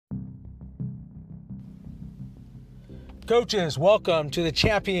Coaches, welcome to the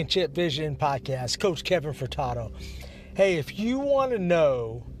Championship Vision Podcast. Coach Kevin Furtado. Hey, if you want to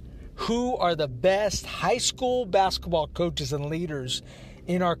know who are the best high school basketball coaches and leaders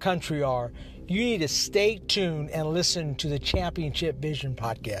in our country are, you need to stay tuned and listen to the Championship Vision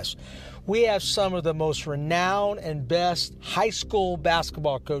Podcast. We have some of the most renowned and best high school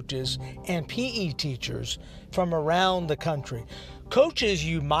basketball coaches and PE teachers from around the country. Coaches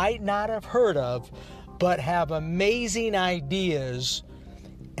you might not have heard of, but have amazing ideas.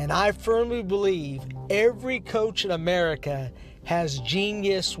 And I firmly believe every coach in America has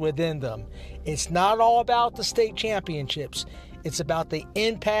genius within them. It's not all about the state championships. It's about the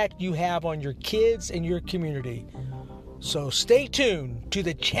impact you have on your kids and your community. So stay tuned to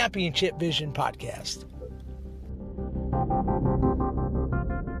the Championship Vision Podcast.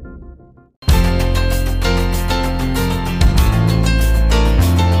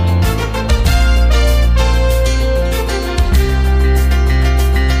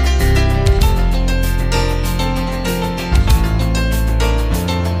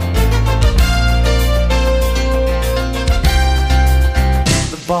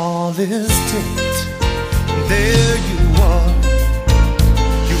 Ball is tipped, there you are.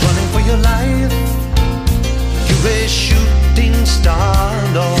 You're running for your life. You're a shooting star.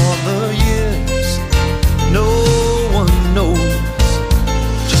 And all the years, no one knows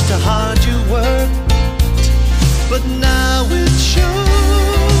just how hard you worked, but now it shows.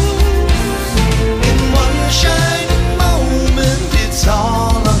 In one shining moment, it's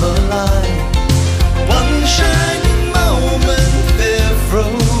all on the line. One shining moment, they're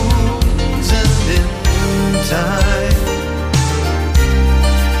frozen in time.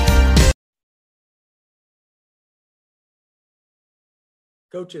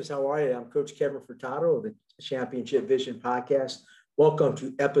 Coaches, how are you? I'm Coach Kevin Furtado of the Championship Vision Podcast. Welcome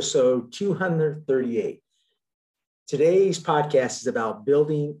to episode 238. Today's podcast is about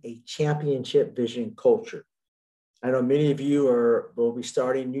building a championship vision culture. I know many of you will be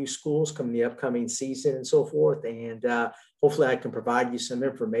starting new schools coming the upcoming season and so forth, and hopefully I can provide you some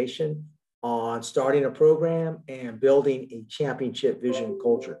information on starting a program and building a championship vision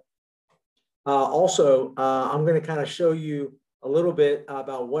culture. Also, I'm going to kind of show you a little bit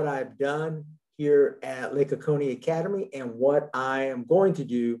about what I've done here at Lake Oconee Academy and what I am going to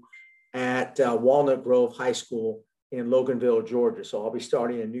do at Walnut Grove High School in Loganville, Georgia. So I'll be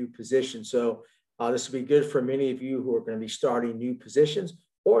starting a new position. So this will be good for many of you who are going to be starting new positions,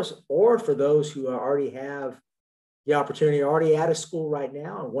 or for those who already have the opportunity already at a school right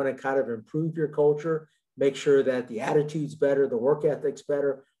now and want to kind of improve your culture, make sure that the attitude's better, the work ethic's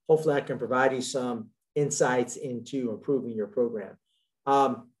better. Hopefully I can provide you some insights into improving your program.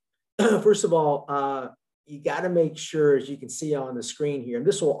 First of all, you got to make sure, as you can see on the screen here, and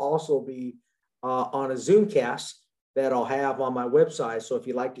this will also be on a Zoomcast that I'll have on my website. So if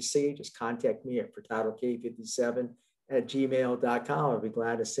you'd like to see it, just contact me at furtadok57@gmail.com. I'll be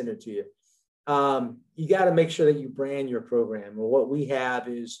glad to send it to you. You got to make sure that you brand your program. Well, what we have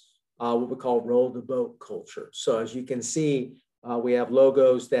is what we call roll the boat culture. So as you can see, we have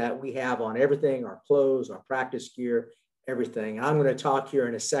logos that we have on everything, our clothes, our practice gear, everything. And I'm going to talk here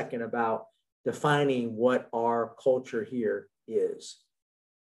in a second about defining what our culture here is.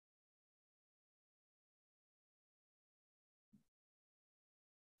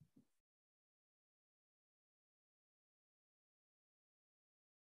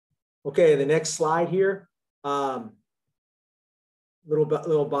 Okay, the next slide here,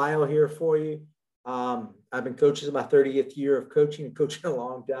 little bio here for you. I've been coaching in my 30th year of coaching and coaching a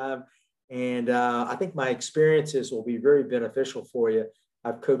long time. And I think my experiences will be very beneficial for you.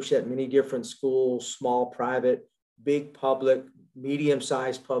 I've coached at many different schools, small private, big public,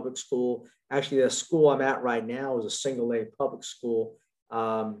 medium-sized public school. Actually, the school I'm at right now is a single-A public school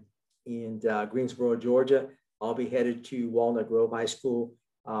in Greensboro, Georgia. I'll be headed to Walnut Grove High School,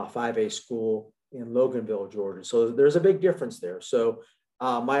 5A school in Loganville, Georgia. So there's a big difference there. So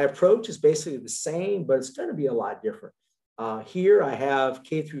my approach is basically the same, but it's going to be a lot different. Here I have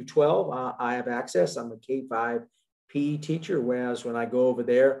K through 12. I have access. I'm a K-5 PE teacher, whereas when I go over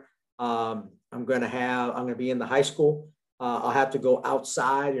there, I'm going to be in the high school. I'll have to go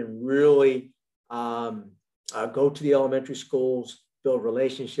outside and really go to the elementary schools, build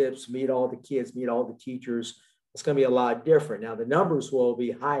relationships, meet all the kids, meet all the teachers. It's going to be a lot different. Now the numbers will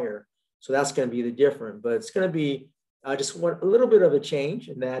be higher, so that's going to be the different, but it's going to be just a little bit of a change,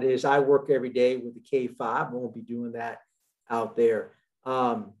 and that is I work every day with the K-5. I won't be doing that out there.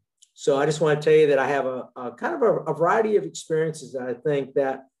 So I just want to tell you that I have a kind of a variety of experiences that I think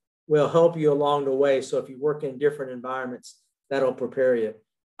that will help you along the way. So if you work in different environments, that'll prepare you.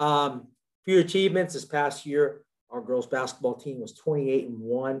 Few achievements this past year. Our girls basketball team was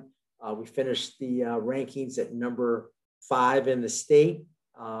 28-1. We finished the rankings at number 5 in the state.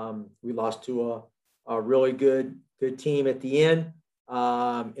 We lost to a really good team at the end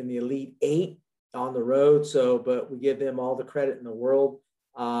in the Elite 8 on the road. So, but we give them all the credit in the world.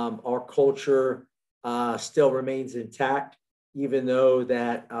 Our culture still remains intact, even though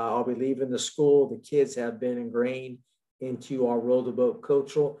that I'll be leaving the school. The kids have been ingrained into our Roll the Boat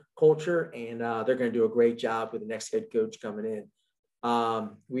culture, and they're going to do a great job with the next head coach coming in.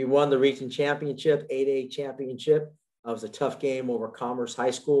 We won the region championship, 8A championship. It was a tough game over Commerce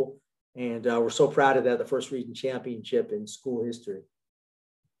High School, and we're so proud of that, the first region championship in school history.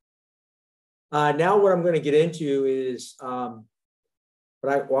 Now what I'm going to get into is what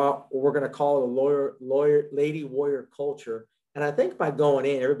we're going to call the lady warrior culture. And I think by going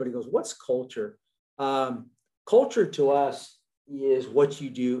in, everybody goes, what's culture? Culture to us is what you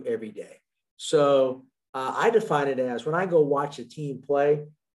do every day. So I define it as when I go watch a team play,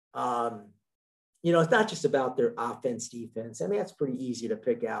 it's not just about their offense, defense. I mean, that's pretty easy to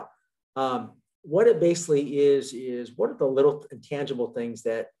pick out. What it basically is what are the little intangible things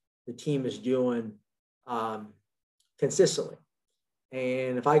that the team is doing consistently?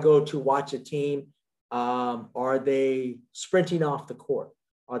 And if I go to watch a team, are they sprinting off the court?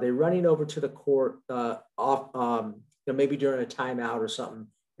 Are they running over to the court maybe during a timeout or something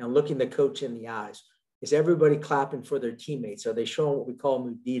and looking the coach in the eyes? Is everybody clapping for their teammates? Are they showing what we call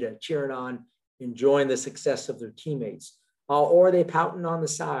mudita, cheering on, enjoying the success of their teammates? Or are they pouting on the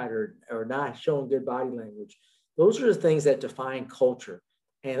side or not showing good body language? Those are the things that define culture.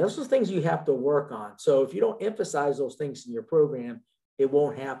 And those are the things you have to work on. So if you don't emphasize those things in your program, it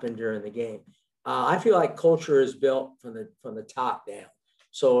won't happen during the game. I feel like culture is built from the top down.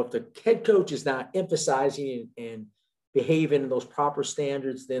 So if the head coach is not emphasizing and behaving in those proper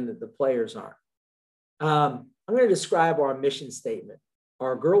standards, then the players aren't. I'm going to describe our mission statement.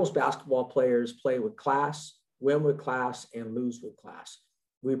 Our girls basketball players play with class, win with class, and lose with class.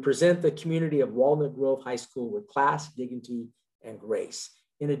 We present the community of Walnut Grove High School with class, dignity, and grace.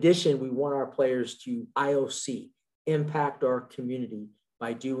 In addition, we want our players to IOC, impact our community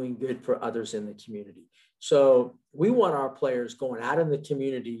by doing good for others in the community. So we want our players going out in the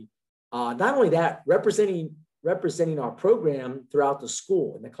community, not only that, representing our program throughout the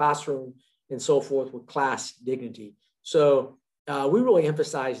school, in the classroom, and so forth with class, dignity. So we really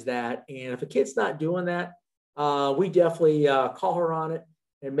emphasize that. And if a kid's not doing that, we definitely call her on it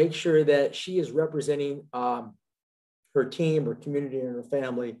and make sure that she is representing her team, her community, and her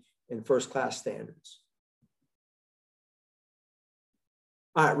family in first-class standards.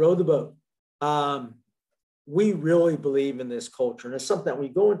 All right, row the boat. We really believe in this culture, and it's something that when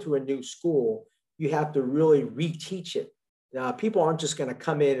you go into a new school, you have to really reteach it. People aren't just going to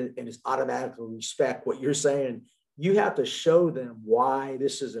come in and just automatically respect what you're saying. You have to show them why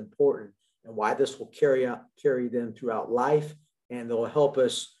this is important and why this will carry them throughout life, and they'll help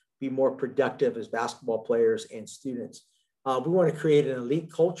us be more productive as basketball players and students. We want to create an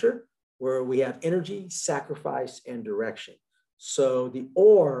elite culture where we have energy, sacrifice, and direction. So the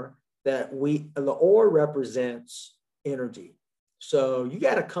OR represents energy. So you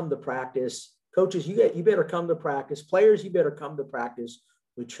got to come to practice. Coaches, you better come to practice. Players, you better come to practice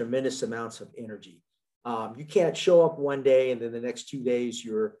with tremendous amounts of energy. You can't show up one day and then the next 2 days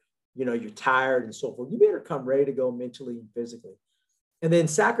you're tired and so forth. You better come ready to go mentally and physically. And then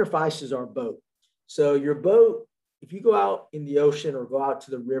sacrifice is our boat. So your boat, if you go out in the ocean or go out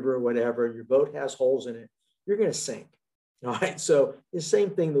to the river or whatever, and your boat has holes in it, you're going to sink. All right. So the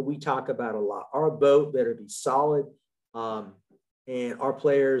same thing that we talk about a lot. Our boat better be solid, and our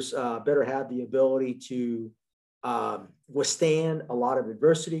players better have the ability to withstand a lot of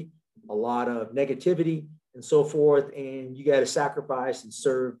adversity, a lot of negativity, and so forth. And you got to sacrifice and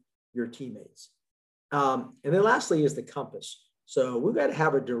serve your teammates. And then lastly is the compass. So we've got to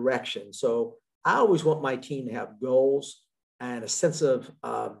have a direction. So I always want my team to have goals and a sense of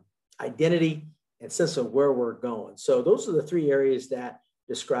identity and sense of where we're going. So those are the 3 areas that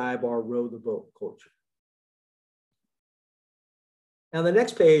describe our row the boat culture. Now, the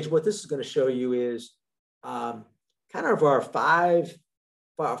next page, what this is going to show you is kind of our five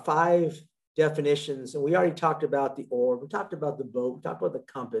definitions. And we already talked about the oar, we talked about the boat, we talked about the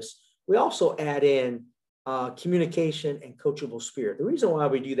compass. We also add in communication and coachable spirit. The reason why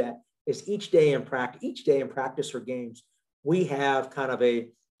we do that is each day in practice or games, we have kind of a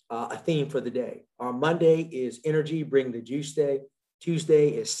theme for the day. Our Monday is energy, bring the juice day. Tuesday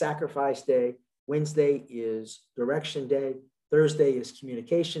is sacrifice day. Wednesday is direction day. Thursday is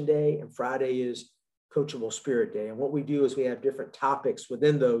communication day. And Friday is coachable spirit day. And what we do is we have different topics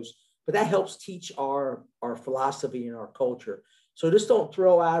within those, but that helps teach our philosophy and our culture. So just don't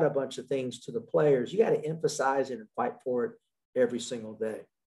throw out a bunch of things to the players. You got to emphasize it and fight for it every single day.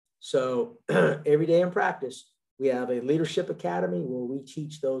 So every day in practice, we have a leadership academy where we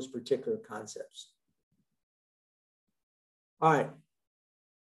teach those particular concepts. All right.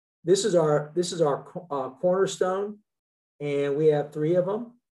 This is our cornerstone, and we have 3 of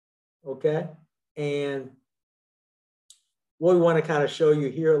them. Okay. And what we want to kind of show you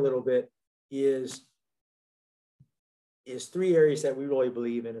here a little bit is 3 areas that we really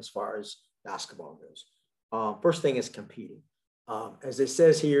believe in as far as basketball goes. First thing is competing. As it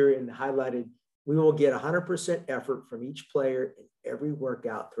says here in the highlighted, we will get 100% effort from each player in every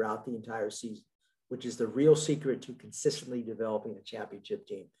workout throughout the entire season, which is the real secret to consistently developing a championship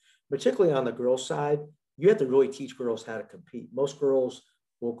team. Particularly on the girls' side, you have to really teach girls how to compete. Most girls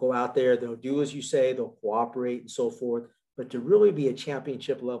will go out there, they'll do as you say, they'll cooperate and so forth. But to really be a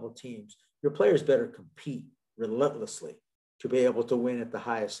championship level teams, your players better compete relentlessly to be able to win at the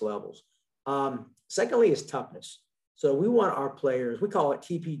highest levels. Secondly is toughness. So we want our players, we call it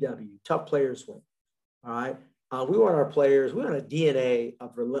TPW, tough players win. All right. We want our players, we want a DNA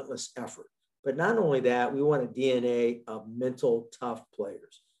of relentless effort. But not only that, we want a DNA of mental tough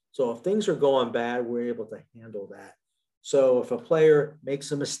players. So if things are going bad, we're able to handle that. So if a player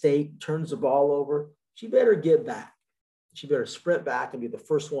makes a mistake, turns the ball over, she better get back. She better sprint back and be the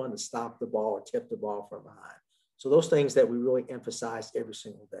first one to stop the ball or tip the ball from behind. So those things that we really emphasize every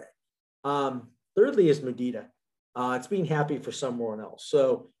single day. Thirdly is Medita. It's being happy for someone else.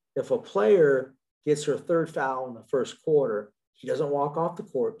 So if a player gets her 3rd foul in the first quarter, she doesn't walk off the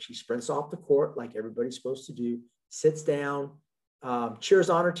court. She sprints off the court like everybody's supposed to do, sits down, cheers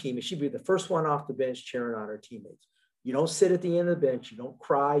on her teammates. She'd be the first one off the bench cheering on her teammates. You don't sit at the end of the bench. You don't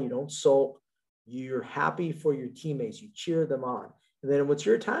cry. You don't sulk. You're happy for your teammates. You cheer them on. And then when it's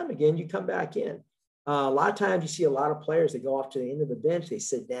your time again, you come back in. A lot of times you see a lot of players that go off to the end of the bench. They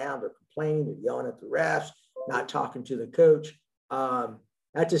sit down. They're complaining. They're yelling at the refs, not talking to the coach.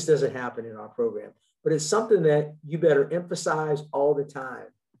 That just doesn't happen in our program. But it's something that you better emphasize all the time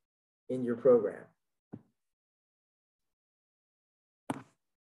in your program.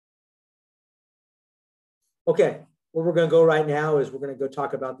 Okay, where we're going to go right now is we're going to go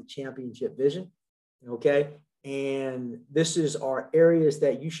talk about the championship vision. Okay, and this is our areas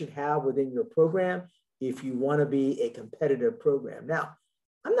that you should have within your program if you want to be a competitive program. Now,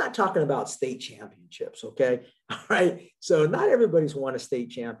 I'm not talking about state championships, okay? All right, so not everybody's won a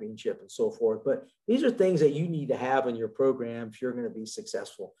state championship and so forth, but these are things that you need to have in your program if you're going to be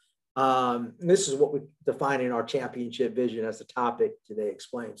successful. This is what we define in our championship vision as the topic today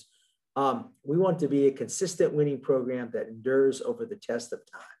explains. We want to be a consistent winning program that endures over the test of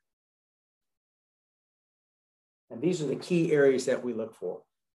time. And these are the key areas that we look for.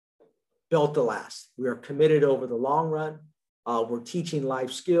 Built to last. We are committed over the long run. We're teaching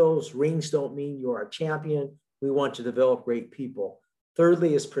life skills. Rings don't mean you're a champion. We want to develop great people.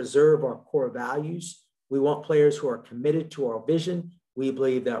 Thirdly is preserve our core values. We want players who are committed to our vision. We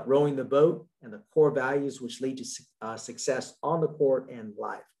believe that rowing the boat and the core values which lead to success on the court and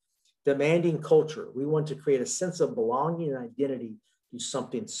life. Demanding culture. We want to create a sense of belonging and identity to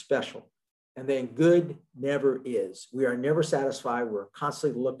something special. And then good never is. We are never satisfied. We're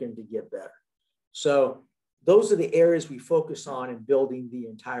constantly looking to get better. So those are the areas we focus on in building the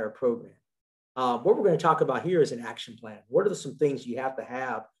entire program. What we're going to talk about here is an action plan. What are some things you have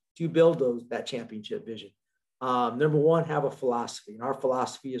to build that championship vision? Number one, have a philosophy. And our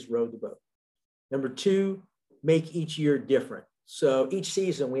philosophy is row the boat. Number two, make each year different. So each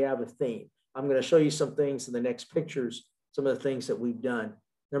season we have a theme. I'm going to show you some things in the next pictures, some of the things that we've done.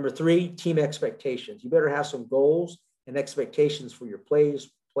 Number three, team expectations. You better have some goals and expectations for your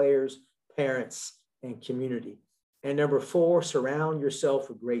players, parents, and community. And number four, surround yourself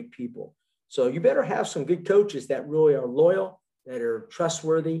with great people. So you better have some good coaches that really are loyal, that are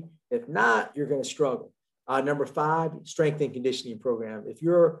trustworthy. If not, you're going to struggle. Number five, strength and conditioning program. If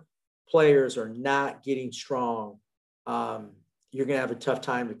your players are not getting strong, you're going to have a tough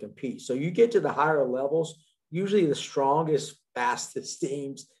time to compete. So you get to the higher levels, usually the strongest, fastest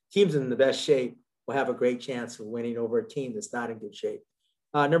teams in the best shape will have a great chance of winning over a team that's not in good shape.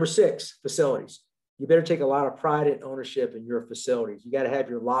 Number six, facilities. You better take a lot of pride and ownership in your facilities. You got to have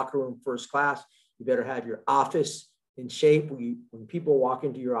your locker room first class. You better have your office in shape. When people walk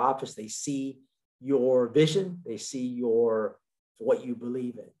into your office, they see your vision. They see what you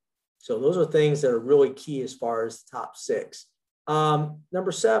believe in. So those are things that are really key as far as the top six.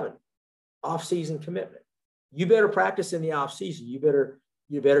 Number seven, off-season commitment. You better practice in the off-season. You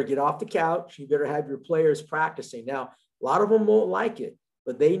better get off the couch. You better have your players practicing. Now, a lot of them won't like it.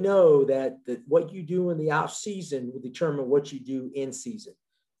 but they know that what you do in the off season will determine what you do in season.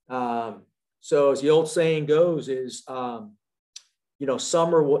 So as the old saying goes is,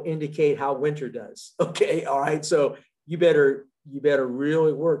 summer will indicate how winter does. Okay. All right. So you better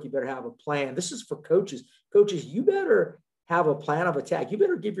really work. You better have a plan. This is for coaches. Coaches, you better have a plan of attack. You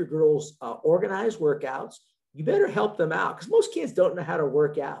better give your girls organized workouts. You better help them out because most kids don't know how to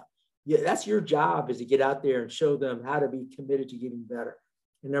work out. Yeah, that's your job, is to get out there and show them how to be committed to getting better.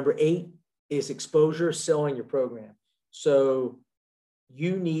 And number 8 is exposure, selling your program. So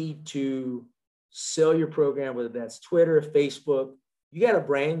you need to sell your program, whether that's Twitter, Facebook. You got to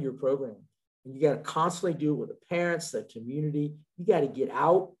brand your program, and you got to constantly do it with the parents, the community. You got to get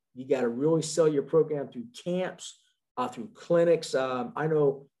out. You got to really sell your program through camps, through clinics. I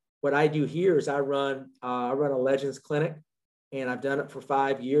know what I do here is I run a Legends Clinic, and I've done it for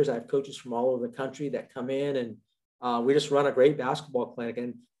 5 years. I have coaches from all over the country that come in, and we just run a great basketball clinic.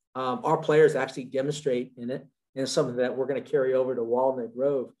 And our players actually demonstrate in it, and it's something that we're going to carry over to Walnut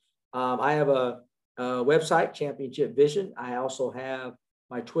Grove. I have a website, Championship Vision. I also have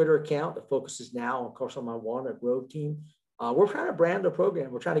my Twitter account that focuses now, of course, on my Walnut Grove team. We're trying to brand the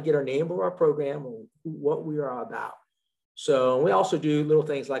program. We're trying to get our name of our program and what we are about. So we also do little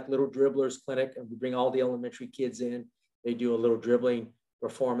things like Little Dribblers Clinic, and we bring all the elementary kids in. They do a little dribbling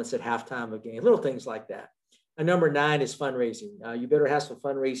performance at halftime of a game, little things like that. And number 9 is fundraising. You better have some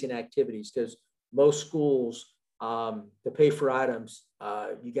fundraising activities, because most schools, to pay for items,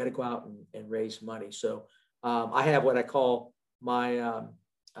 you got to go out and raise money. So I have what I call my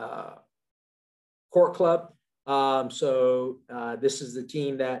court club. This is the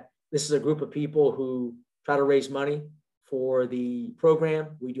team this is a group of people who try to raise money for the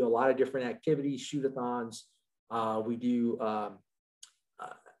program. We do a lot of different activities, shoot-a-thons. We do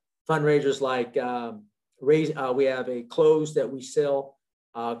fundraisers like we have a clothes that we sell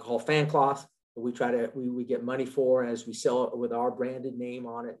called Fan Cloth. We get money for as we sell it with our branded name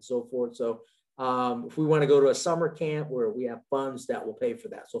on it and so forth. So if we want to go to a summer camp where we have funds that will pay for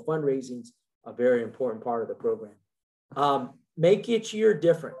that. So fundraising's a very important part of the program. Make each year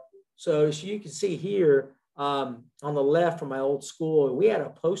different. So as you can see here on the left from my old school, we had a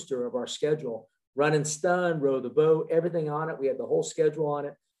poster of our schedule: run and stun, row the boat, everything on it. We had the whole schedule on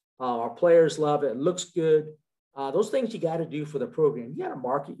it. Our players love it. It looks good. Those things you got to do for the program. You got to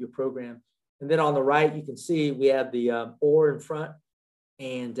market your program. And then on the right, you can see we have the oar in front,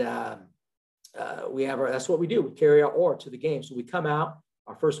 and we have that's what we do. We carry our oar to the game. So we come out,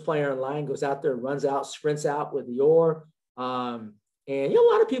 our first player in line goes out there, runs out, sprints out with the oar. And a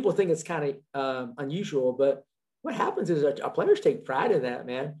lot of people think it's kind of unusual, but what happens is our players take pride in that,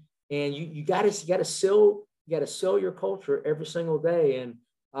 man. And you got to sell your culture every single day. And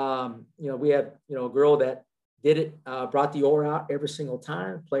we have a girl that did it, brought the oar out every single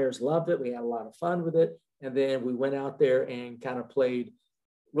time. Players loved it. We had a lot of fun with it. And then we went out there and kind of played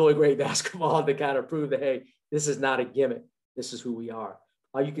really great basketball to kind of prove that, hey, this is not a gimmick. This is who we are.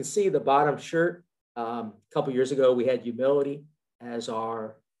 You can see the bottom shirt. A couple years ago, we had humility as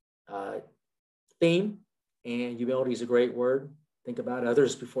our theme. And humility is a great word. Think about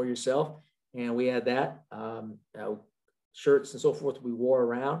others before yourself. And we had that. Shirts and so forth we wore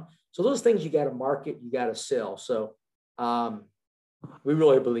around. So those things you got to market, you got to sell. So we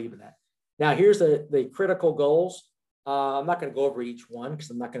really believe in that. Now here's the critical goals. I'm not going to go over each one because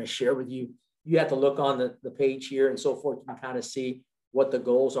I'm not going to share with you. You have to look on the page here and so forth. You can kind of see what the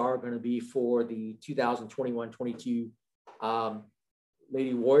goals are going to be for the 2021-22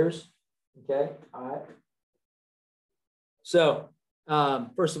 Lady Warriors. Okay. All right. So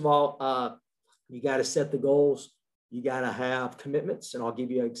first of all, you got to set the goals. You got to have commitments, and I'll give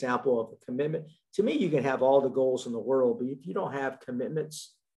you an example of a commitment. To me, you can have all the goals in the world, but if you don't have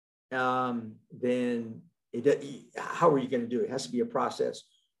commitments, then how are you going to do it? It has to be a process.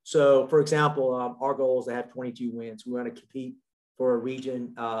 So, for example, our goal is to have 22 wins. We want to compete for a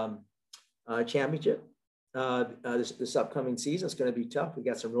region championship this upcoming season. It's going to be tough. We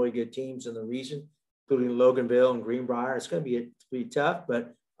got some really good teams in the region, including Loganville and Greenbrier. It's going to be tough,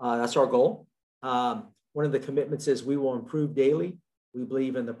 but that's our goal. One of the commitments is we will improve daily. We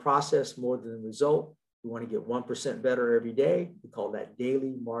believe in the process more than the result. We want to get 1% better every day. We call that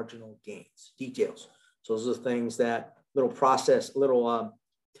daily marginal gains, details. So those are things that little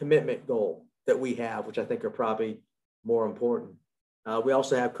commitment goal that we have, which I think are probably more important. We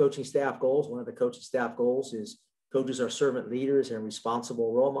also have coaching staff goals. One of the coaching staff goals is coaches are servant leaders and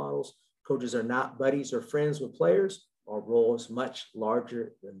responsible role models. Coaches are not buddies or friends with players. Our role is much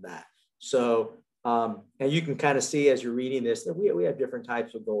larger than that. So, and you can kind of see as you're reading this that we have different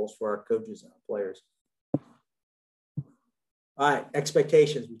types of goals for our coaches and our players. All All right,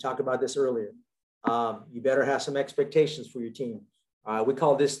 expectations. We talked about this earlier. You better have some expectations for your team. We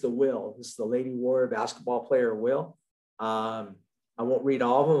call this the will. This is the Lady Warrior basketball player will. I won't read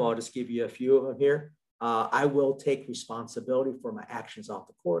all of them. I'll just give you a few of them here. I will take responsibility for my actions off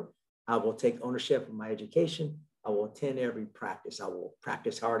the court. I will take ownership of my education. I will attend every practice. I will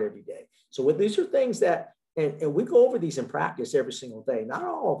practice hard every day. So these are things that, and we go over these in practice every single day, not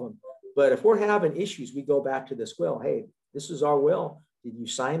all of them, but if we're having issues, we go back to this will. Hey, this is our will. Did you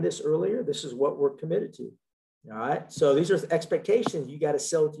sign this earlier? This is what we're committed to. All right. So these are expectations you got to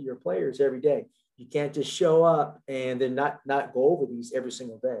sell to your players every day. You can't just show up and then not go over these every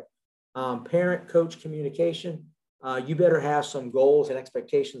single day. Parent coach communication. You better have some goals and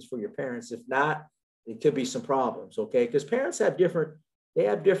expectations for your parents. If not, it could be some problems. Okay. Because parents have different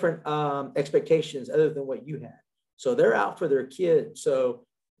expectations other than what you had. So they're out for their kids. So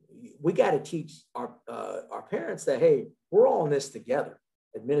we got to teach our parents that, hey, we're all in this together.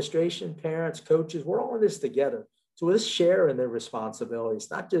 Administration, parents, coaches, we're all in this together. So let's share in their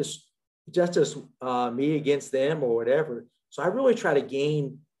responsibilities, not just me against them or whatever. So I really try to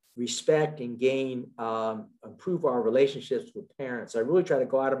gain respect and improve our relationships with parents. I really try to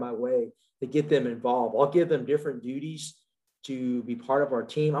go out of my way to get them involved. I'll give them different duties to be part of our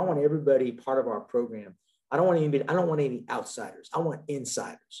team. I want everybody part of our program. I don't want any outsiders. I want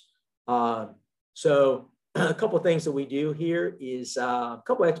insiders. So a couple of things that we do here is a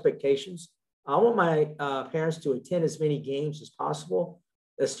couple of expectations. I want my parents to attend as many games as possible.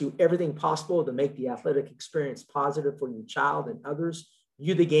 Let's do everything possible to make the athletic experience positive for your child and others.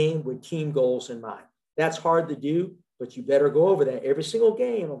 View the game with team goals in mind. That's hard to do, but you better go over that every single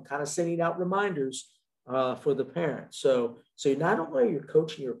game. I'm kind of sending out reminders for the parents. So not only are you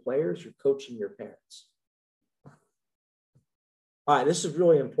coaching your players, you're coaching your parents. All right, this is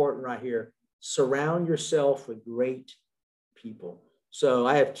really important right here. Surround yourself with great people. So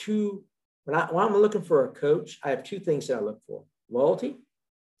I have when I'm looking for a coach, I have two things that I look for: loyalty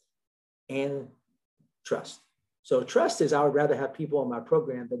and trust. So trust is I would rather have people in my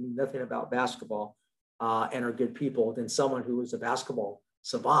program that knew nothing about basketball and are good people than someone who is a basketball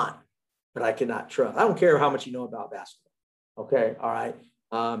savant, but I cannot trust. I don't care how much you know about basketball. Okay, all right.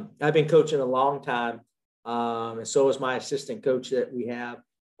 I've been coaching a long time, and so is my assistant coach that we have.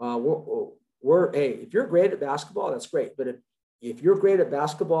 Hey, if you're great at basketball, that's great. But if you're great at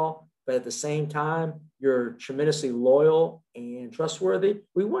basketball, but at the same time, you're tremendously loyal and trustworthy,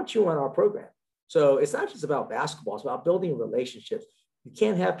 we want you on our program. So it's not just about basketball, it's about building relationships. You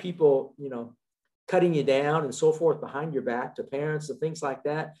can't have people, cutting you down and so forth behind your back to parents and things like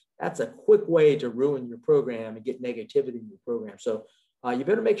that. That's a quick way to ruin your program and get negativity in your program. So you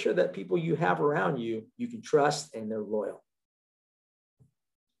better make sure that people you have around you, you can trust and they're loyal.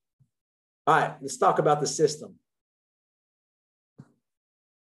 All right, let's talk about the system.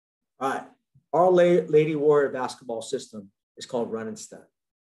 All right, our Lady Warrior basketball system is called Run and Stun,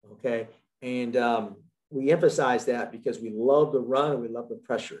 okay? And we emphasize that because we love the run and we love the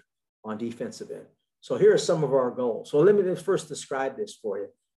pressure on defensive end. So here are some of our goals. So let me first describe this for you.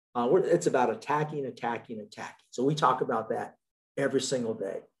 It's about attacking. So we talk about that every single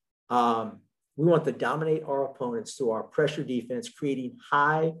day. We want to dominate our opponents through our pressure defense, creating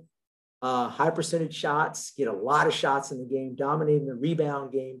high percentage shots, get a lot of shots in the game, dominating the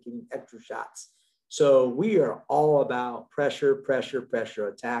rebound game, getting extra shots. So we are all about pressure,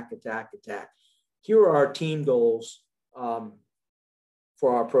 attack. Here are our team goals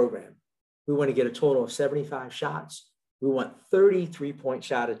for our program. We want to get a total of 75 shots. We want 30 three-point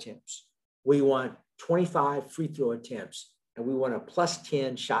shot attempts. We want 25 free throw attempts, and we want a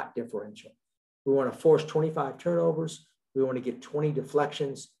 +10 shot differential. We want to force 25 turnovers. We want to get 20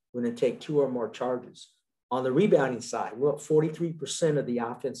 deflections. We're going to take 2 or more charges. On the rebounding side, we're at 43% of the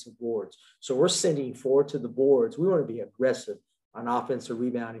offensive boards. So we're sending 4 to the boards. We want to be aggressive on offensive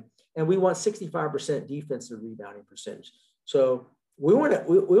rebounding. And we want 65% defensive rebounding percentage. So we want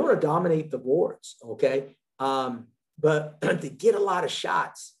to dominate the boards, okay? But to get a lot of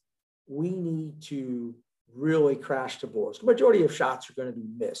shots, we need to really crash the boards. The majority of shots are going to be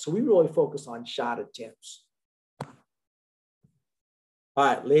missed. So we really focus on shot attempts. All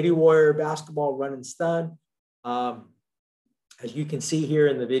right, Lady Warrior basketball run and stun. As you can see here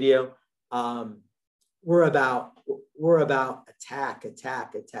in the video, we're about attack.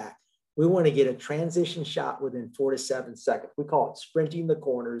 We want to get a transition shot within 4 to 7 seconds. We call it sprinting the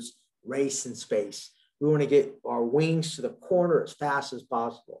corners, race in space. We want to get our wings to the corner as fast as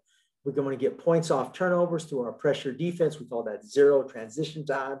possible. We're going to get points off turnovers through our pressure defense. We call that 0 transition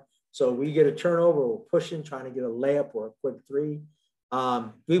time. So we get a turnover, we're pushing, trying to get a layup or a quick 3.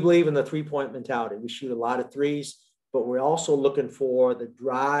 We believe in the 3-point mentality. We shoot a lot of threes. but we're also looking for the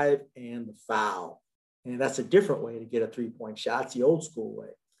drive and the foul. And that's a different way to get a three-point shot. It's the old school way.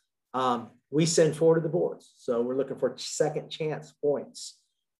 We send four to the boards. So we're looking for second chance points.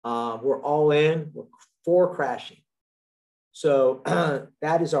 We're all in, we're four crashing. So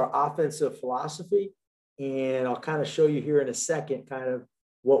that is our offensive philosophy. And I'll kind of show you here in a second kind of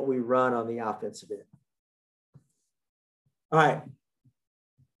what we run on the offensive end. All right.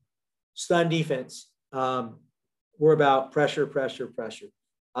 Stun defense. We're about pressure, pressure, pressure.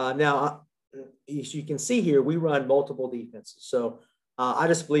 Now, as you can see here, we run multiple defenses. So I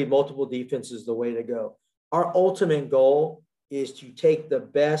just believe multiple defense is the way to go. Our ultimate goal is to take the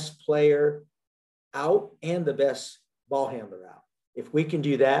best player out and the best ball handler out. If we can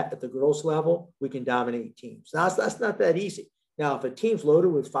do that at the girls level, we can dominate teams. Now, that's not that easy. Now, if a team's loaded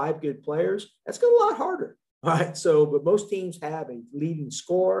with 5 good players, that's going to be a lot harder. All right. So, but most teams have a leading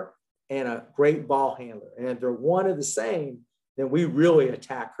scorer and a great ball handler. And if they're one of the same, then we really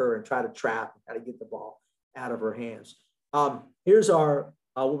attack her and try to trap and try to get the ball out of her hands. Here's our,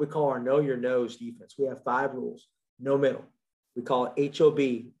 what we call our know your nose defense. We have 5 rules. No middle. We call it HOB,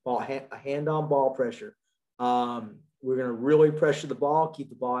 a hand on ball pressure. We're going to really pressure the ball, keep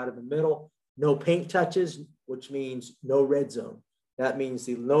the ball out of the middle. No paint touches, which means no red zone. That means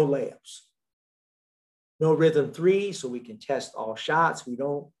no layups. No rhythm 3, so we can test all shots. We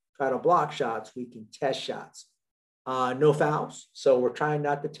don't try to block shots. We can test shots. No fouls, so we're trying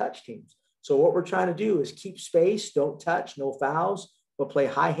not to touch teams. So what we're trying to do is keep space, don't touch, no fouls, but play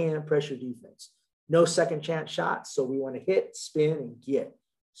high hand pressure defense. No second chance shots, so we want to hit, spin, and get.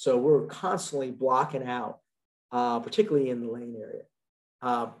 So we're constantly blocking out, particularly in the lane area.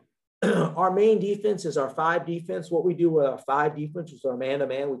 Our main defense is our 5 defense. What we do with our 5 defense is our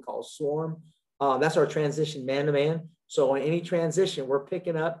man-to-man, we call swarm. That's our transition man-to-man. So on any transition, we're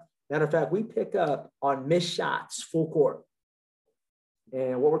picking up. Matter of fact, we pick up on missed shots full court.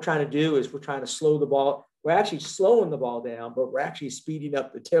 And what we're trying to do is we're trying to slow the ball. We're actually slowing the ball down, but we're actually speeding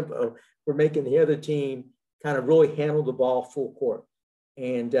up the tempo. We're making the other team kind of really handle the ball full court.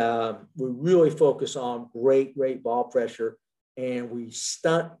 And we really focus on great ball pressure, and we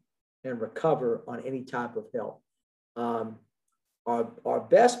stunt and recover on any type of help. Our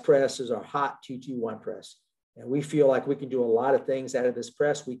best press is our hot 2-2-1 press. And we feel like we can do a lot of things out of this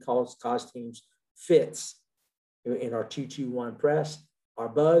press. We cause teams fits in our 2-2-1 press. Our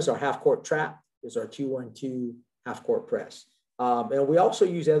buzz, our half-court trap, is our 2-1-2 half-court press. And we also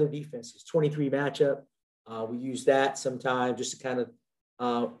use other defenses, 23 matchup. We use that sometimes just to kind of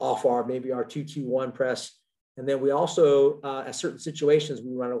off maybe our 2-2-1 press. And then we also, at certain situations,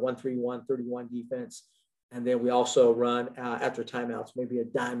 we run a 1-3-1, 31 defense. And then we also run, after timeouts, maybe a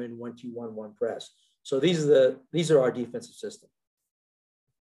diamond 1-2-1-1 press. So these are our defensive system.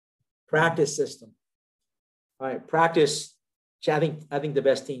 Practice system. All right, practice. I think the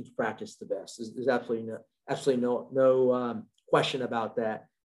best teams practice the best. There's absolutely no question about that.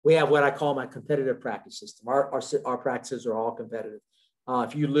 We have what I call my competitive practice system. Our practices are all competitive.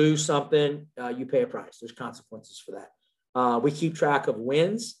 If you lose something, you pay a price. There's consequences for that. We keep track of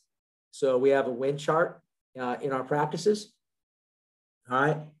wins. So we have a win chart in our practices. All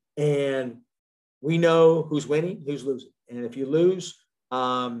right. And we know who's winning, who's losing. And if you lose,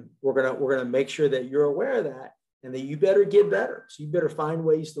 we're gonna make sure that you're aware of that and that you better get better. So you better find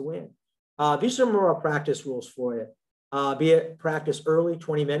ways to win. These are some of our practice rules for you. Be it practice early,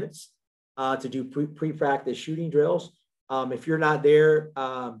 20 minutes to do pre-practice shooting drills. If you're not there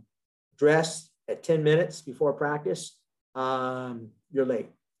dressed at 10 minutes before practice, you're late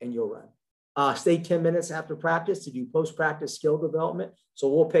and you'll run. Stay 10 minutes after practice to do post-practice skill development. So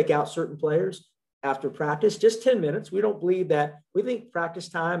we'll pick out certain players after practice, just 10 minutes. We don't believe that. We think practice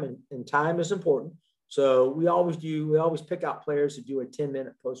time and time is important. So we always pick out players to do a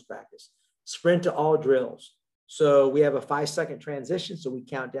 10-minute post-practice. Sprint to all drills. So we have a 5-second transition. So we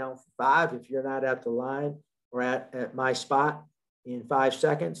count down for 5. If you're not at the line or at my spot in 5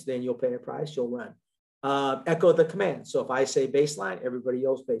 seconds, then you'll pay a price, you'll run. Echo the command. So if I say baseline, everybody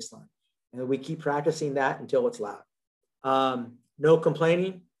yells baseline. And we keep practicing that until it's loud. No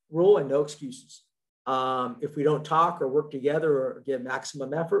complaining rule and no excuses. If we don't talk or work together or give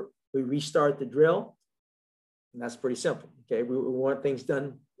maximum effort, we restart the drill. And that's pretty simple. Okay, we want things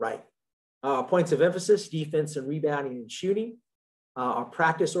done right. Points of emphasis, defense and rebounding and shooting. Our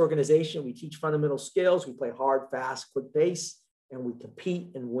practice organization, we teach fundamental skills. We play hard, fast, quick pace, and we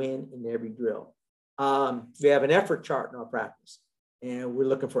compete and win in every drill. We have an effort chart in our practice, and we're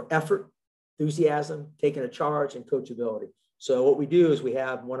looking for effort, enthusiasm, taking a charge, and coachability. So what we do is we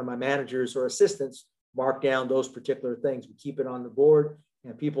have one of my managers or assistants mark down those particular things. We keep it on the board,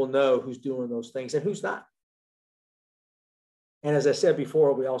 and people know who's doing those things and who's not. And as I said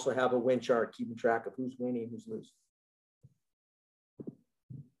before, we also have a win chart, keeping track of who's winning, who's losing.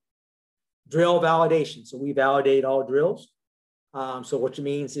 Drill validation. So we validate all drills. So what it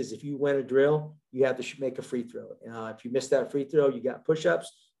means is if you win a drill, you have to make a free throw. If you miss that free throw, you got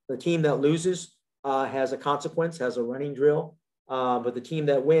push-ups. The team that loses has a consequence, has a running drill. But the team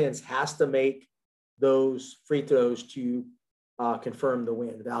that wins has to make those free throws to confirm the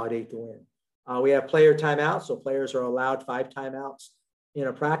win, validate the win. We have player timeouts. So players are allowed 5 timeouts in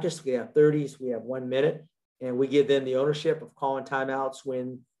a practice. We have 30s, we have 1 minute, and we give them the ownership of calling timeouts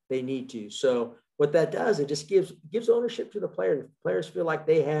when they need to. So what that does, it just gives ownership to the players. Players feel like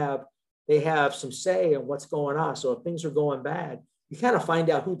they have some say in what's going on. So if things are going bad, you kind of find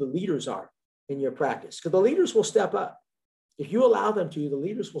out who the leaders are in your practice, because the leaders will step up. If you allow them to, the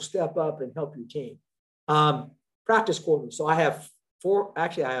leaders will step up and help your team. Practice quarters. So I have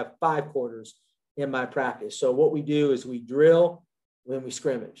 5 quarters in my practice. So what we do is we drill when we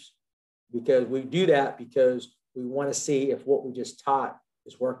scrimmage, because we do that because we want to see if what we just taught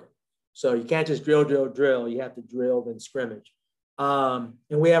is working. So you can't just drill. You have to drill, then scrimmage. And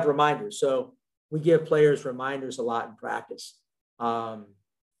we have reminders. So we give players reminders a lot in practice. And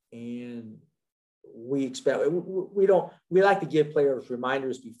we like to give players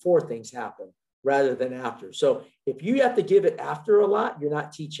reminders before things happen rather than after. So if you have to give it after a lot, you're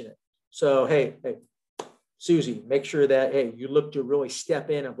not teaching it. So, hey, Susie, make sure that, hey, you look to really step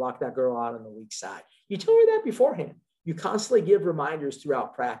in and block that girl out on the weak side. You tell her that beforehand. You constantly give reminders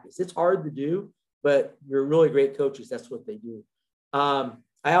throughout practice. It's hard to do, but you're really great coaches. That's what they do. I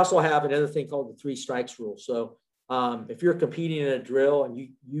also have another thing called the 3 strikes rule. So if you're competing in a drill and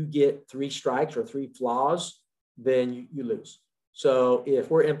you get 3 strikes or 3 flaws, then you lose. So if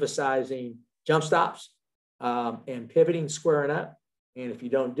we're emphasizing jump stops and pivoting, squaring up, and if you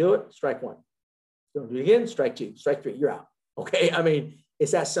don't do it, strike 1. Don't do it again, strike 2, strike 3, you're out. Okay, I mean,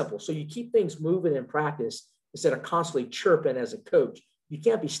 it's that simple. So you keep things moving in practice instead of constantly chirping as a coach. You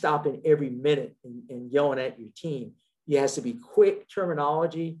can't be stopping every minute and yelling at your team. It has to be quick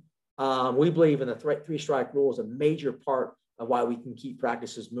terminology. We believe in the 3 strike rule is a major part of why we can keep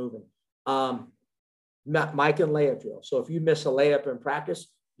practices moving. Mic and layup drill. So if you miss a layup in practice,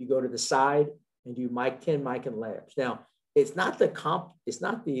 you go to the side and do mic and layups. Now, it's not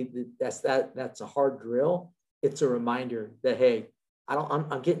that's a hard drill. It's a reminder that, hey,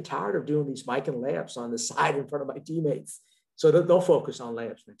 I'm getting tired of doing these mic and layups on the side in front of my teammates. So they'll focus on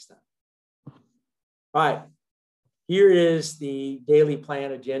layups next time. All right. Here is the daily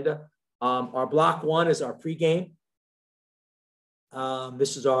plan agenda. Our block 1 is our pregame.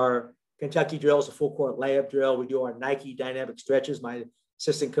 This is our Kentucky drill. It's a full court layup drill. We do our Nike dynamic stretches. My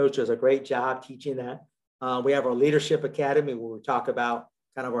assistant coach does a great job teaching that. We have our leadership academy where we talk about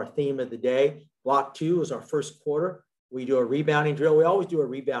kind of our theme of the day. Block 2 is our first quarter. We do a rebounding drill. We always do a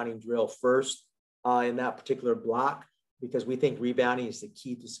rebounding drill first in that particular block because we think rebounding is the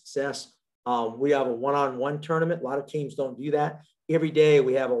key to success. We have a one-on-one tournament. A lot of teams don't do that. Every day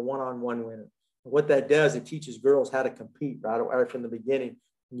we have a one-on-one winner. And what that does, it teaches girls how to compete right from the beginning.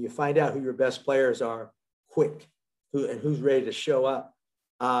 And you find out who your best players are quick and who's ready to show up.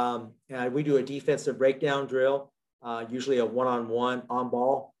 And we do a defensive breakdown drill, usually a one-on-one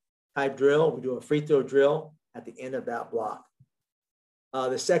on-ball type drill. We do a free throw drill at the end of that block.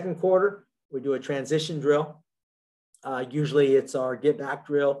 The second quarter, we do a transition drill. Usually it's our get back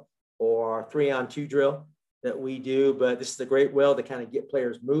drill or our 3-on-2 drill that we do, but this is a great way to kind of get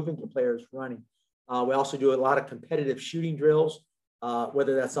players moving, get players running. We also do a lot of competitive shooting drills,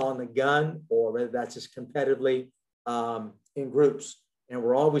 whether that's on the gun or whether that's just competitively in groups. And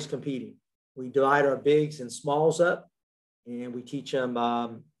we're always competing. We divide our bigs and smalls up and we teach them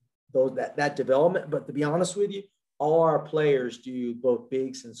that development. But to be honest with you, all our players do both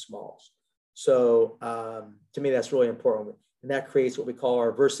bigs and smalls. So to me, that's really important. And that creates what we call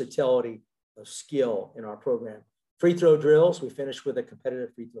our versatility of skill in our program. Free throw drills, we finish with a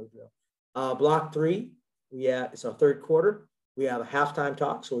competitive free throw drill. Block 3, it's our third quarter. We have a halftime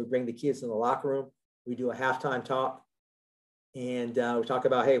talk. So we bring the kids in the locker room. We do a halftime talk. And we talk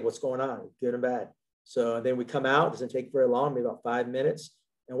about, hey, what's going on, good and bad. So then we come out. It doesn't take very long, maybe about 5 minutes.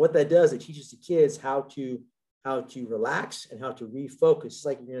 And what that does, it teaches the kids how to relax and how to refocus. It's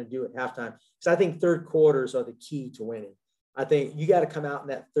like you're going to do at halftime. So I think third quarters are the key to winning. I think you got to come out in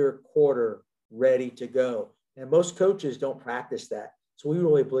that third quarter ready to go. And most coaches don't practice that. So we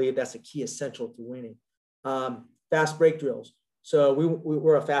really believe that's a key essential to winning. Fast break drills. So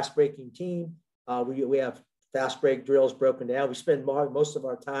we're a fast breaking team. We have fast break drills broken down. We spend most of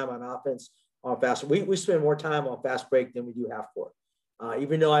our time on offense on fast. We spend more time on fast break than we do half court.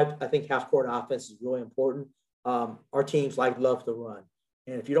 Even though I think half court offense is really important, Our teams love to run.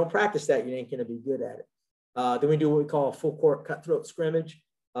 And if you don't practice that, you ain't going to be good at it. Then we do what we call a full court cutthroat scrimmage.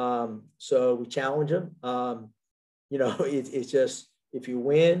 So we challenge them. It's just, if you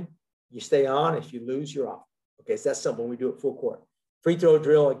win, you stay on. If you lose, you're off. Okay, so that's something we do at full court. Free throw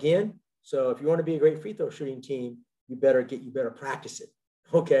drill again. So if you want to be a great free throw shooting team, you better practice it.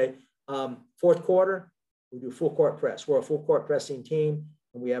 Okay. Fourth quarter, we do full court press. We're a full court pressing team,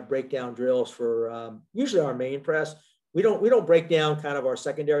 and we have breakdown drills for usually our main press. We don't break down kind of our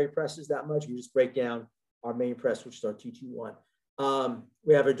secondary presses that much. We just break down our main press, which is our 2-2-1.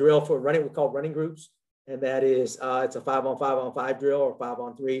 We have a drill for running. We call running groups, and that is it's a 5-on-5-on-5 drill, or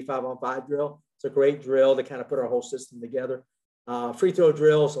 5-on-3, 5-on-5 drill. It's a great drill to kind of put our whole system together. Free throw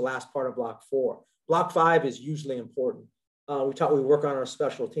drill is the last part of block 4. Block 5 is usually important. We work on our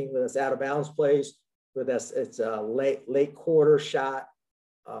special team, whether it's out of bounds plays, whether it's a late quarter shot.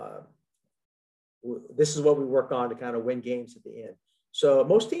 This is what we work on to kind of win games at the end. So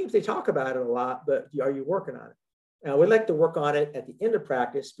most teams, they talk about it a lot, but are you working on it? Now, we like to work on it at the end of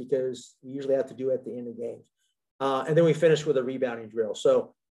practice, because we usually have to do it at the end of games. And then we finish with a rebounding drill.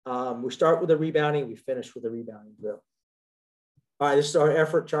 So we start with a rebounding, we finish with a rebounding drill. All right, this is our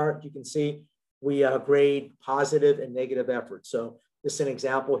effort chart. You can see we grade positive and negative effort. So this is an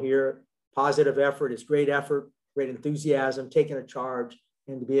example here. Positive effort is great effort, great enthusiasm, taking a charge,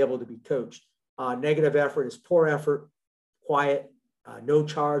 and to be able to be coached. Negative effort is poor effort, quiet, no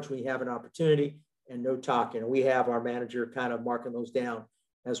charge when you have an opportunity, and no talking. And we have our manager kind of marking those down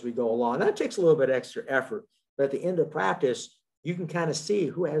as we go along. That takes a little bit extra effort, but at the end of practice, you can kind of see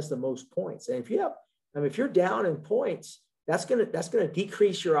who has the most points. And if you're down in points, that's gonna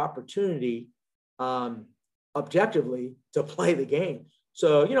decrease your opportunity objectively to play the game.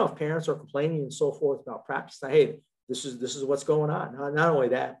 So, if parents are complaining and so forth about practice, hey, this is what's going on. Not only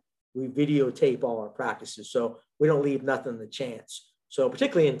that, we videotape all our practices, so we don't leave nothing to chance. So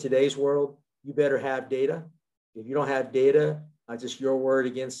particularly in today's world, you better have data. If you don't have data, just your word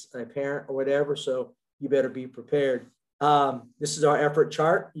against a parent or whatever, so you better be prepared. This is our effort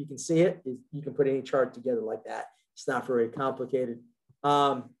chart. You can see it. You can put any chart together like that. It's not very complicated.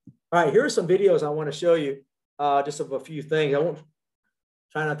 All right, here are some videos I want to show you, just of a few things. I won't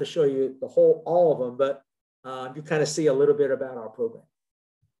try not to show you all of them, but you kind of see a little bit about our program.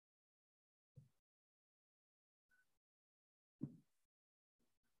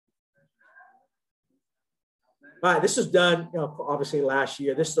 All right, this is done, obviously last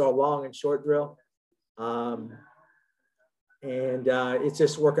year. This is our long and short drill. And it's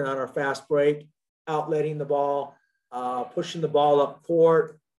just working on our fast break, outletting the ball, pushing the ball up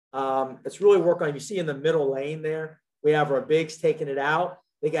court. It's really working on, you see in the middle lane there, we have our bigs taking it out.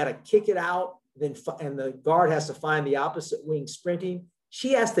 They got to kick it out, and the guard has to find the opposite wing sprinting.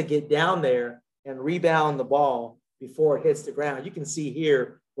 She has to get down there and rebound the ball before it hits the ground. You can see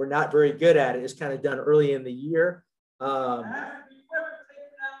here, we're not very good at it. It's kind of done early in the year. Of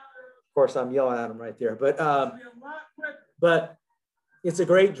course, I'm yelling at them right there, but it's a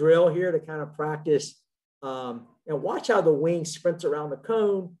great drill here to kind of practice. And watch how the wing sprints around the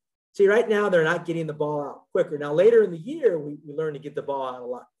cone. See, right now, they're not getting the ball out quicker. Now, later in the year, we learn to get the ball out a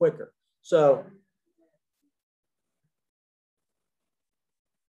lot quicker. So,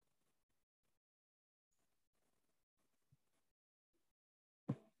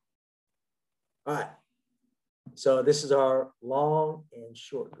 all right. So this is our long and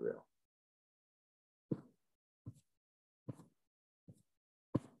short drill.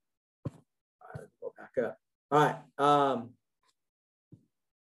 All right, go back up. All right.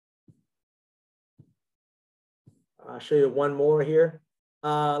 I'll show you one more here.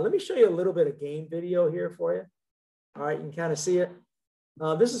 Let me show you a little bit of game video here for you. All right, you can kind of see it.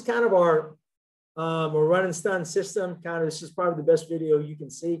 This is kind of our run and stun system. This is probably the best video you can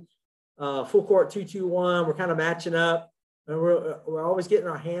see. Full court 2-2-1. We're kind of matching up, and we're always getting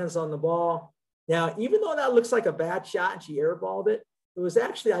our hands on the ball. Now, even though that looks like a bad shot and she airballed it, it was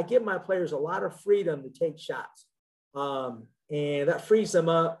actually, I give my players a lot of freedom to take shots. And that frees them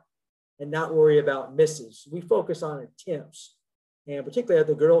up and not worry about misses. We focus on attempts. And particularly at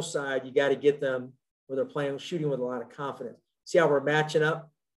the girls' side, you got to get them where they're playing, shooting with a lot of confidence. See how we're matching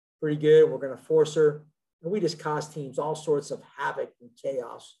up pretty good? We're going to force her. And we just cause teams all sorts of havoc and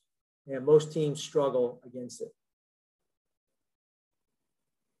chaos. And most teams struggle against it.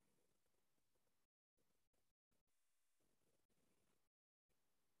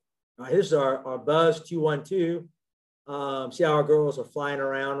 All right, here's our buzz 2-1-2. See how our girls are flying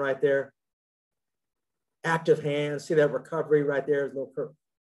around right there. Active hands. See that recovery right there? Is a little curve.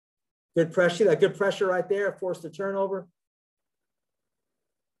 Good pressure. See that good pressure right there? Force the turnover.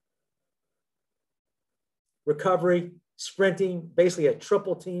 recovery, sprinting, basically a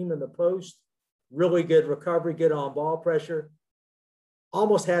triple team in the post. Really good recovery, good on ball pressure.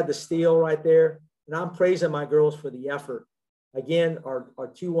 Almost had the steal right there. And I'm praising my girls for the effort. Again, our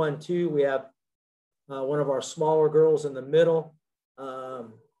 2-1-2, we have one of our smaller girls in the middle.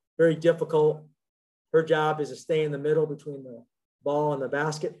 Very difficult. Her job is to stay in the middle between the ball and the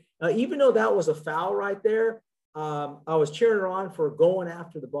basket. Even though that was a foul right there, I was cheering her on for going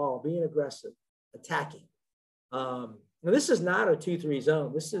after the ball, being aggressive, attacking. Now this is not a 2-3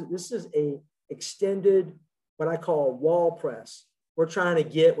 zone. This is a extended, what I call a wall press. We're trying to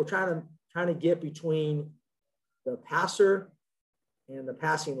get between the passer and the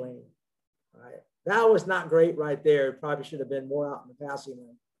passing lane. All right. That was not great right there. It probably should have been more out in the passing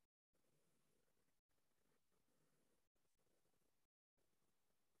lane.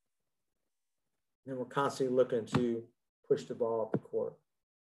 And we're constantly looking to push the ball up the court.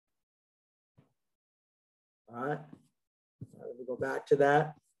 All right. Let me go back to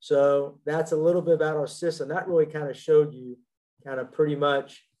that. So that's a little bit about our system. That really kind of showed you kind of pretty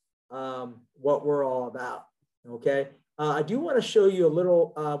much what we're all about. Okay. I do want to show you a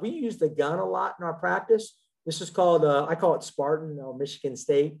little, we use the gun a lot in our practice. This is called, I call it Spartan, Michigan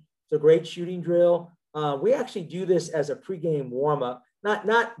State. It's a great shooting drill. We actually do this as a pregame warm-up,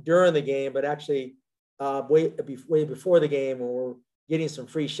 not during the game, but actually way before the game when we're getting some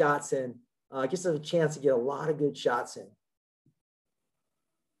free shots in. Gives us a chance to get a lot of good shots in.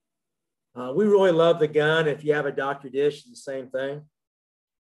 We really love the gun. If you have a Dr. Dish, it's the same thing.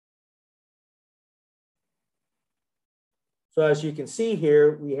 So as you can see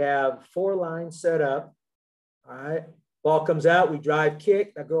here, we have 4 lines set up. All right. Ball comes out, we drive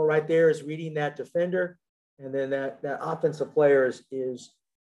kick. That girl right there is reading that defender. And then that offensive player is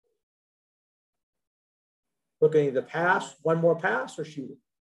looking at the pass, one more pass or shoot it.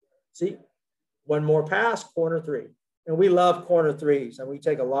 See, one more pass, corner 3. And we love corner 3s, and we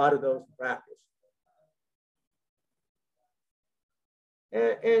take a lot of those in practice.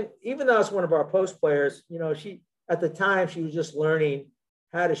 And even though it's one of our post players, you know, at the time she was just learning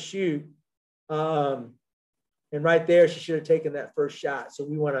how to shoot. And right there, she should have taken that first shot. So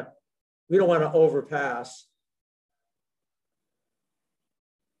we don't want to overpass.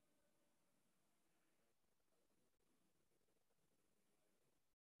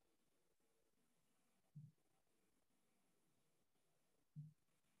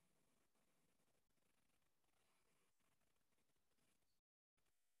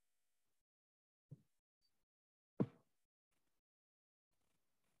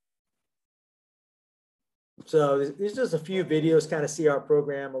 So there's just a few videos, kind of see our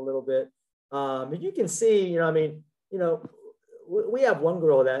program a little bit. And you can see, you know, I mean, you know, we have one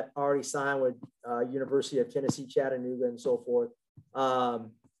girl that already signed with University of Tennessee, Chattanooga and so forth,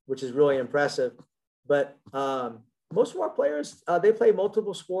 which is really impressive. But most of our players, they play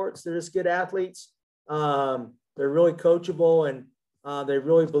multiple sports. They're just good athletes. They're really coachable, and they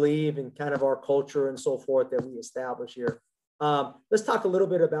really believe in kind of our culture and so forth that we establish here. Let's talk a little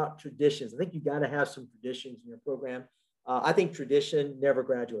bit about traditions. I think you got to have some traditions in your program. I think tradition never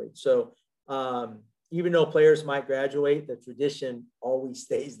graduates. So even though players might graduate, the tradition always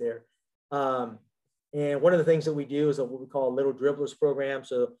stays there. And one of the things that we do is what we call a little dribblers program.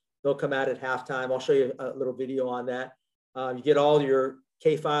 So they'll come out at halftime. I'll show you a little video on that. You get all your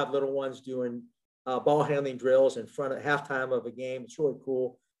K-5 little ones doing ball handling drills in front of halftime of a game. It's really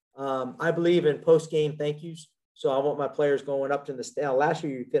cool. I believe in post-game thank yous. So I want my players going up to the stand. Last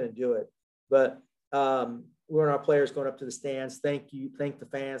year you couldn't do it, but we want our players going up to the stands. Thank you, thank the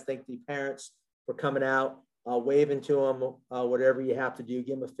fans, thank the parents for coming out, waving to them, whatever you have to do,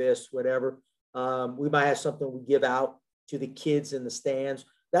 give them a fist, whatever. We might have something we give out to the kids in the stands.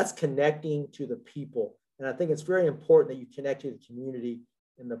 That's connecting to the people. And I think it's very important that you connect to the community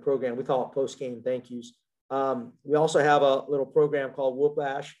in the program. We call it post-game thank yous. We also have a little program called Whoop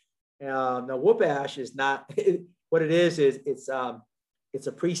Ash. Now Whoop Ash is not what it is it's a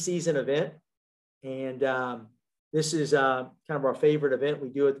preseason event, and this is kind of our favorite event. We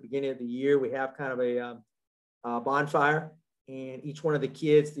do at the beginning of the year. We have kind of a bonfire, and each one of the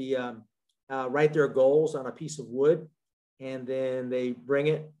kids write their goals on a piece of wood, and then they bring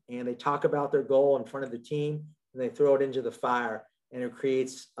it and they talk about their goal in front of the team, and they throw it into the fire, and it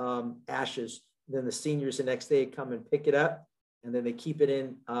creates ashes. And then the seniors the next day come and pick it up, and then they keep it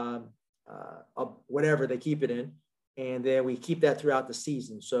in whatever they keep it in. And then we keep that throughout the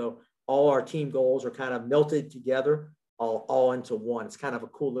season. So all our team goals are kind of melted together, all into one. It's kind of a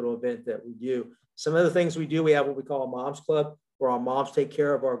cool little event that we do. Some other things we do, we have what we call a mom's club, where our moms take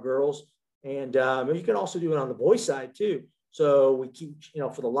care of our girls. And you can also do it on the boys' side too. So we keep,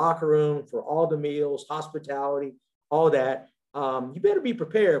 for the locker room, for all the meals, hospitality, all that. You better be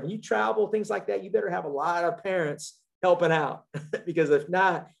prepared when you travel, things like that. You better have a lot of parents helping out because if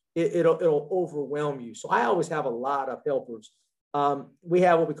not, it'll overwhelm you. So I always have a lot of helpers. We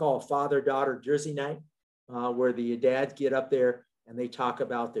have what we call a father-daughter jersey night, where the dads get up there and they talk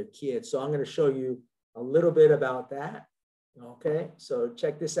about their kids. So I'm going to show you a little bit about that. Okay, so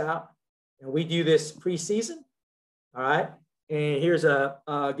check this out. And we do this preseason. All right. And here's a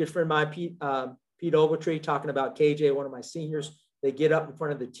good friend of mine, Pete Ogletree, talking about KJ, one of my seniors. They get up in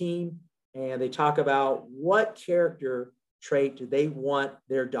front of the team and they talk about what character trait do they want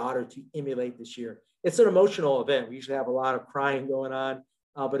their daughter to emulate this year. It's an emotional event. We usually have a lot of crying going on,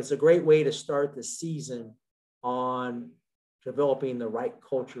 but it's a great way to start the season on developing the right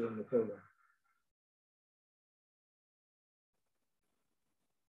culture in the program.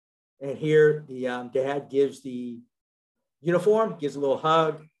 And here the dad gives the uniform, gives a little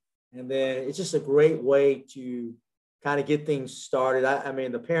hug, and then it's just a great way to kind of get things started. I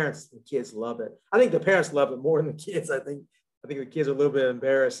mean, the parents, the kids love it. I think the parents love it more than the kids. I think the kids are a little bit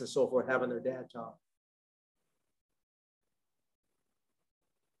embarrassed and so forth having their dad talk.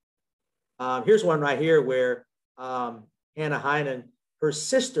 Here's one right here where Hannah Heinen, her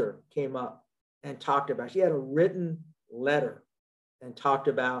sister came up and talked about, she had a written letter and talked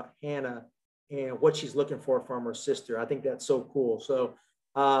about Hannah and what she's looking for from her sister. I think that's so cool. So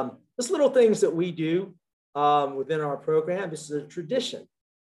just little things that we do within our program. This is a tradition,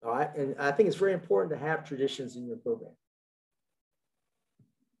 all right? And I think it's very important to have traditions in your program.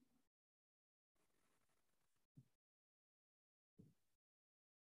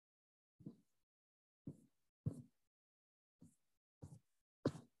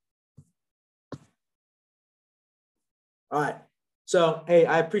 All right. So, hey,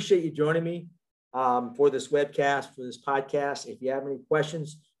 I appreciate you joining me for this webcast, for this podcast. If you have any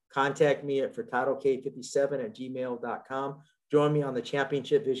questions, contact me at furtadok57@gmail.com. Join me on the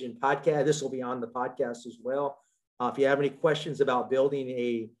Championship Vision podcast. This will be on the podcast as well. If you have any questions about building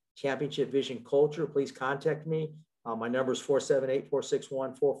a Championship Vision culture, please contact me. My number is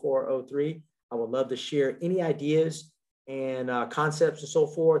 478-461-4403. I would love to share any ideas and concepts and so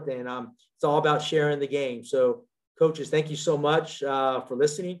forth. And it's all about sharing the game. So, coaches, thank you so much for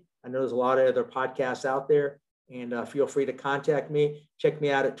listening. I know there's a lot of other podcasts out there, and feel free to contact me. Check me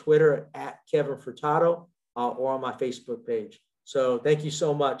out at Twitter at Kevin Furtado or on my Facebook page. So thank you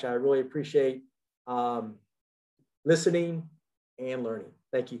so much. I really appreciate listening and learning.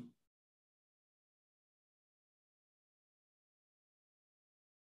 Thank you.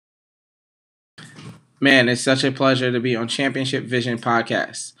 Man, it's such a pleasure to be on Championship Vision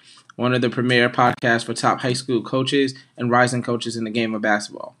Podcast, one of the premier podcasts for top high school coaches and rising coaches in the game of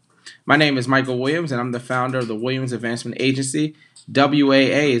basketball. My name is Michael Williams, and I'm the founder of the Williams Advancement Agency.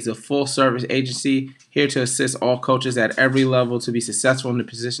 WAA is a full-service agency here to assist all coaches at every level to be successful in the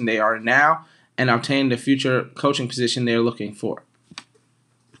position they are in now and obtain the future coaching position they're looking for.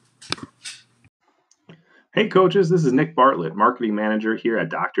 Hey coaches, this is Nick Bartlett, Marketing Manager here at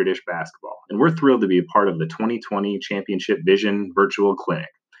Dr. Dish Basketball, and we're thrilled to be a part of the 2020 Championship Vision Virtual Clinic.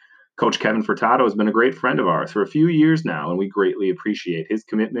 Coach Kevin Furtado has been a great friend of ours for a few years now, and we greatly appreciate his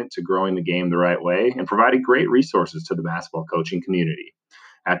commitment to growing the game the right way and providing great resources to the basketball coaching community.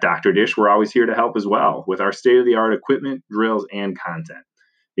 At Dr. Dish, we're always here to help as well with our state-of-the-art equipment, drills, and content.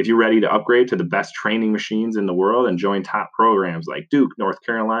 If you're ready to upgrade to the best training machines in the world and join top programs like Duke, North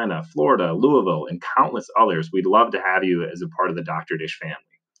Carolina, Florida, Louisville, and countless others, we'd love to have you as a part of the Dr. Dish family.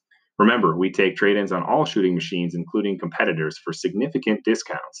 Remember, we take trade-ins on all shooting machines, including competitors, for significant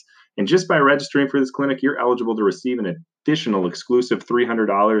discounts. And just by registering for this clinic, you're eligible to receive an additional exclusive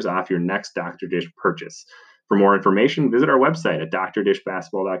 $300 off your next Dr. Dish purchase. For more information, visit our website at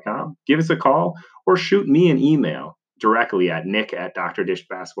drdishbasketball.com, give us a call, or shoot me an email directly at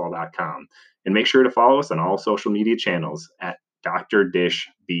nick@drdishbasketball.com. And make sure to follow us on all social media channels at Dr. Dish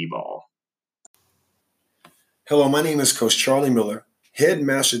B-Ball. Hello, my name is Coach Charlie Miller, Head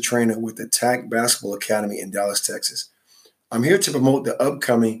Master Trainer with the TAC Basketball Academy in Dallas, Texas. I'm here to promote the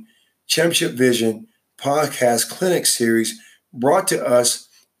upcoming Championship Vision podcast clinic series brought to us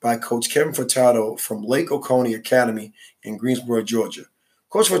by Coach Kevin Furtado from Lake Oconee Academy in Greensboro, Georgia.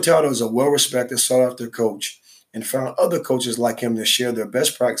 Coach Furtado is a well-respected sought-after coach and found other coaches like him to share their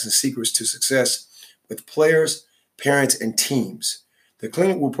best practices and secrets to success with players, parents, and teams. The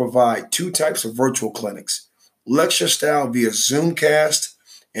clinic will provide two types of virtual clinics: lecture style via Zoomcast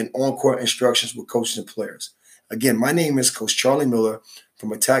and on-court instructions with coaches and players. Again, my name is Coach Charlie Miller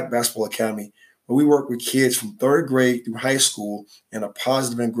from Attack Basketball Academy, where we work with kids from third grade through high school in a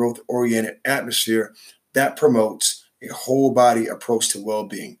positive and growth-oriented atmosphere that promotes a whole body approach to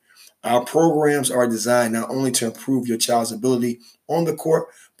well-being. Our programs are designed not only to improve your child's ability on the court,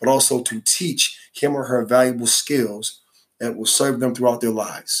 but also to teach him or her valuable skills that will serve them throughout their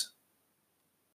lives.